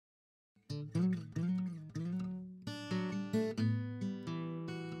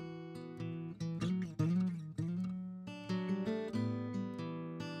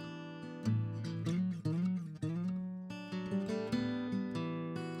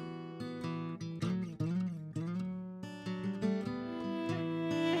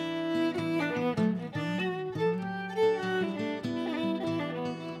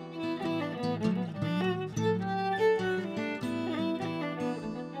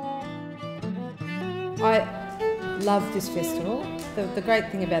I love this festival. The great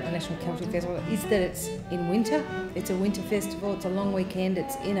thing about the National Celtic Festival is that it's in winter. It's a winter festival, it's a long weekend,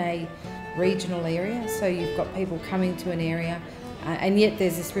 it's in a regional area, so you've got people coming to an area and yet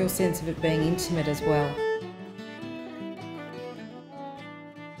there's this real sense of it being intimate as well.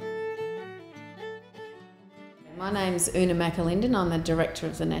 My name's McAlinden. I'm the director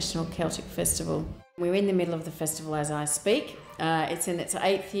of the National Celtic Festival. We're in the middle of the festival as I speak. It's in its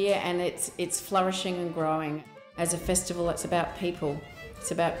 8th year and it's flourishing and growing. As a festival, it's about people.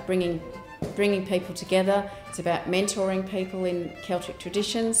 It's about bringing people together. It's about mentoring people in Celtic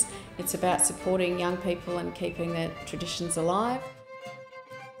traditions. It's about supporting young people and keeping their traditions alive.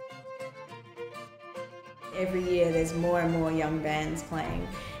 Every year there's more and more young bands playing,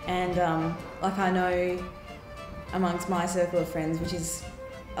 and like I know amongst my circle of friends, which is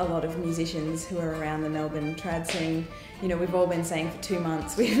a lot of musicians who are around the Melbourne trad scene, you know, we've all been saying for 2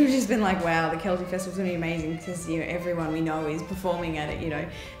 months, we've just been like, wow, the Celtic Festival's going to be amazing because, you know, everyone we know is performing at it, you know,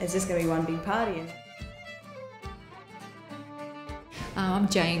 it's just going to be one big party. I'm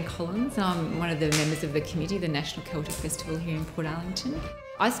Jayne and I'm one of the members of the committee of the National Celtic Festival here in Portarlington.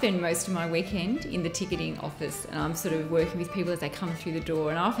 I spend most of my weekend in the ticketing office and I'm sort of working with people as they come through the door,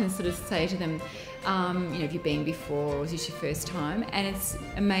 and I often sort of say to them, you know, have you been before or is this your first time? And it's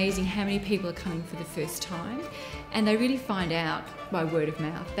amazing how many people are coming for the first time, and they really find out by word of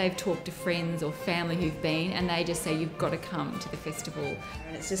mouth. They've talked to friends or family who've been and they just say, you've got to come to the festival.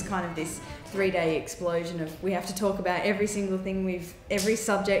 And it's just kind of this 3-day explosion of we have to talk about every single thing every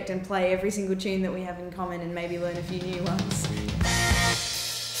subject and play every single tune that we have in common and maybe learn a few new ones.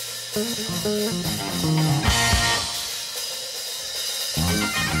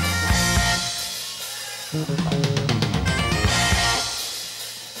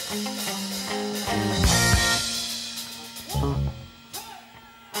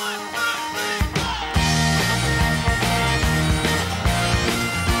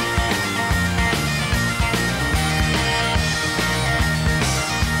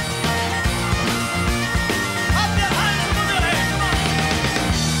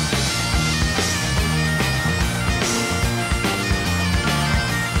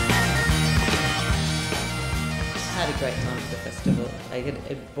 Had a great time at the festival. I had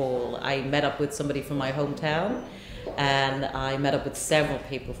a ball. I met up with somebody from my hometown, and I met up with several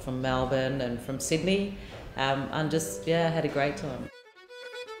people from Melbourne and from Sydney, and just, yeah, had a great time.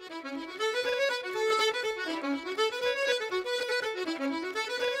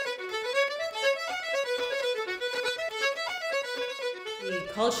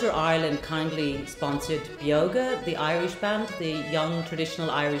 Culture Ireland kindly sponsored Bioga, the Irish band, the young traditional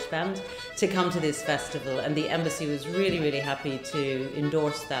Irish band, to come to this festival, and the embassy was really, really happy to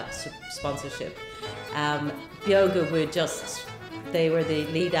endorse that sponsorship. Bioga they were the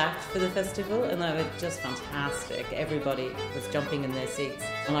lead act for the festival, and they were just fantastic. Everybody was jumping in their seats.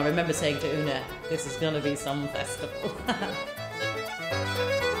 And I remember saying to Una, this is going to be some festival.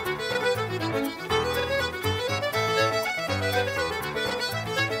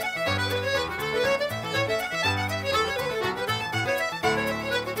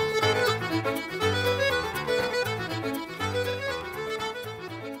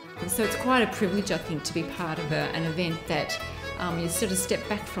 So it's quite a privilege, I think, to be part of an event that you sort of step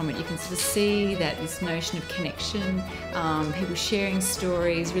back from it. You can sort of see that this notion of connection, people sharing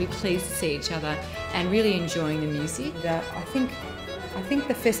stories, really pleased to see each other and really enjoying the music. I think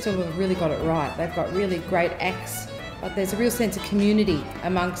the festival have really got it right. They've got really great acts, but there's a real sense of community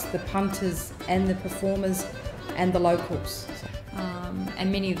amongst the punters and the performers and the locals.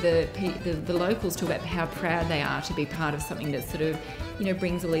 And many of the locals talk about how proud they are to be part of something that sort of, you know,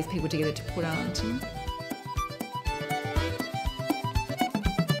 brings all these people together to Portarlington.